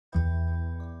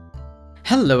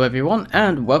Hello everyone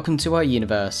and welcome to our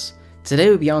universe. Today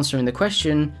we'll be answering the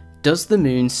question, does the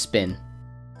moon spin?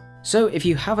 So if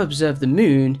you have observed the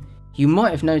moon, you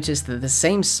might have noticed that the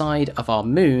same side of our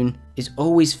moon is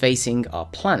always facing our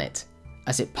planet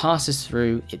as it passes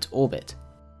through its orbit.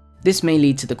 This may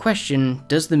lead to the question,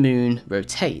 does the moon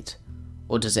rotate?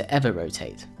 Or does it ever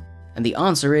rotate? And the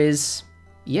answer is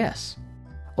yes,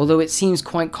 although it seems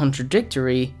quite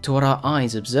contradictory to what our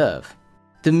eyes observe.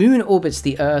 The moon orbits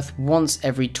the Earth once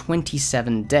every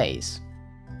 27 days,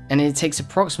 and it takes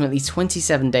approximately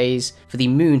 27 days for the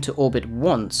moon to orbit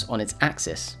once on its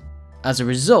axis. As a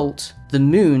result, the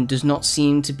moon does not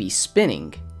seem to be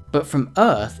spinning, but from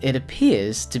Earth it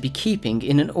appears to be keeping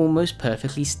in an almost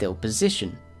perfectly still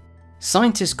position.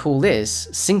 Scientists call this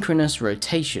synchronous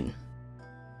rotation.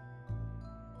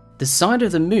 The side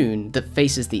of the moon that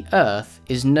faces the Earth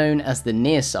is known as the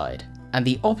near side, and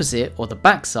the opposite or the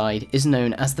back side is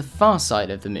known as the far side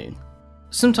of the moon.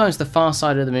 Sometimes the far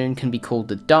side of the moon can be called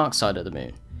the dark side of the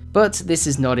moon, but this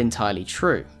is not entirely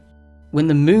true. When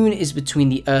the moon is between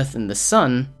the Earth and the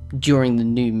Sun, during the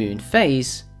new moon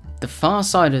phase, the far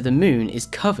side of the moon is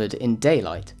covered in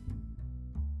daylight.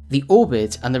 The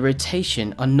orbit and the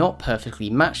rotation are not perfectly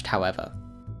matched, however.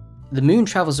 The moon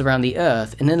travels around the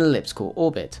Earth in an elliptical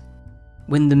orbit.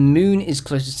 When the moon is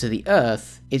closer to the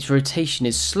Earth, its rotation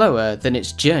is slower than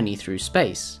its journey through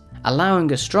space,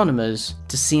 allowing astronomers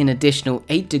to see an additional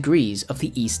 8 degrees of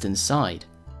the eastern side.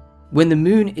 When the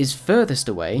moon is furthest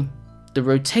away, the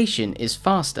rotation is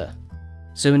faster,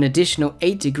 so an additional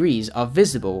 8 degrees are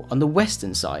visible on the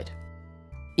western side.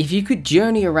 If you could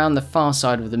journey around the far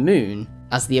side of the moon,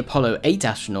 as the Apollo 8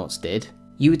 astronauts did,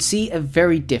 you would see a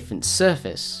very different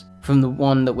surface from the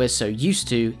one that we're so used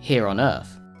to here on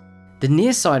Earth. The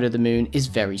near side of the moon is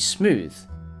very smooth.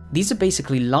 These are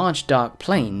basically large dark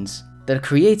plains that are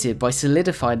created by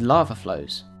solidified lava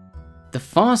flows. The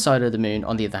far side of the moon,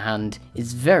 on the other hand,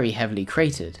 is very heavily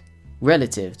cratered,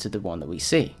 relative to the one that we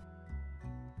see.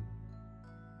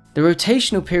 The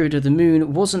rotational period of the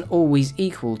moon wasn't always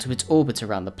equal to its orbit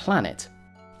around the planet.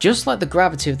 Just like the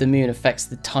gravity of the moon affects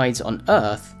the tides on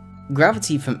Earth,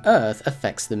 gravity from Earth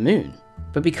affects the moon.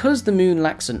 But because the moon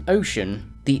lacks an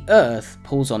ocean, the Earth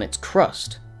pulls on its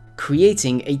crust,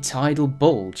 creating a tidal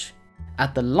bulge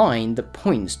at the line that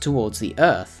points towards the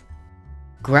Earth.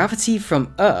 Gravity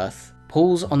from Earth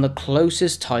pulls on the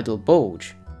closest tidal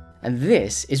bulge, and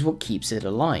this is what keeps it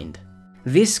aligned.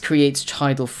 This creates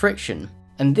tidal friction,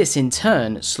 and this in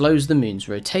turn slows the moon's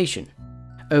rotation.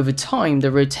 Over time,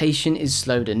 the rotation is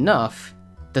slowed enough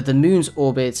that the moon's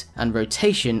orbit and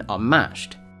rotation are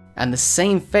matched, and the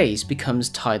same face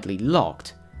becomes tidally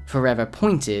locked, forever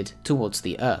pointed towards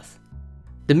the Earth.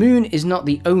 The moon is not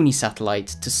the only satellite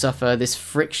to suffer this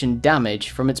friction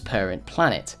damage from its parent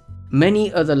planet.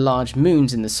 Many other large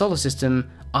moons in the solar system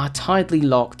are tidally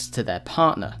locked to their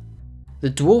partner. The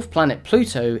dwarf planet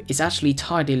Pluto is actually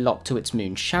tidally locked to its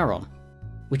moon Charon,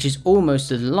 which is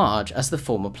almost as large as the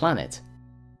former planet.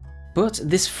 But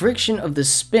this friction of the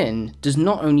spin does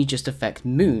not only just affect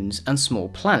moons and small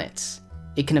planets,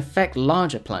 it can affect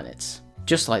larger planets,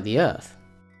 just like the Earth.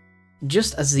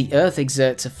 Just as the Earth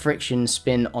exerts a friction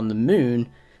spin on the moon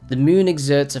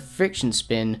exerts a friction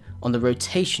spin on the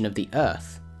rotation of the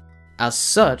Earth. As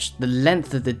such, the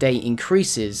length of the day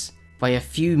increases by a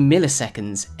few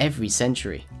milliseconds every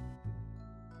century.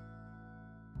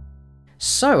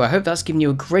 So I hope that's given you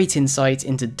a great insight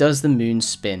into does the moon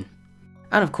spin.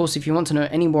 And of course, if you want to know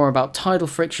any more about tidal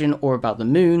friction or about the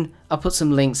moon, I'll put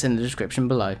some links in the description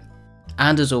below.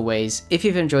 And as always, if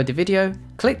you've enjoyed the video,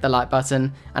 click the like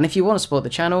button, and if you want to support the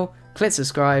channel, click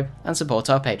subscribe and support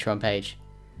our Patreon page.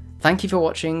 Thank you for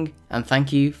watching, and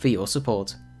thank you for your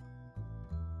support.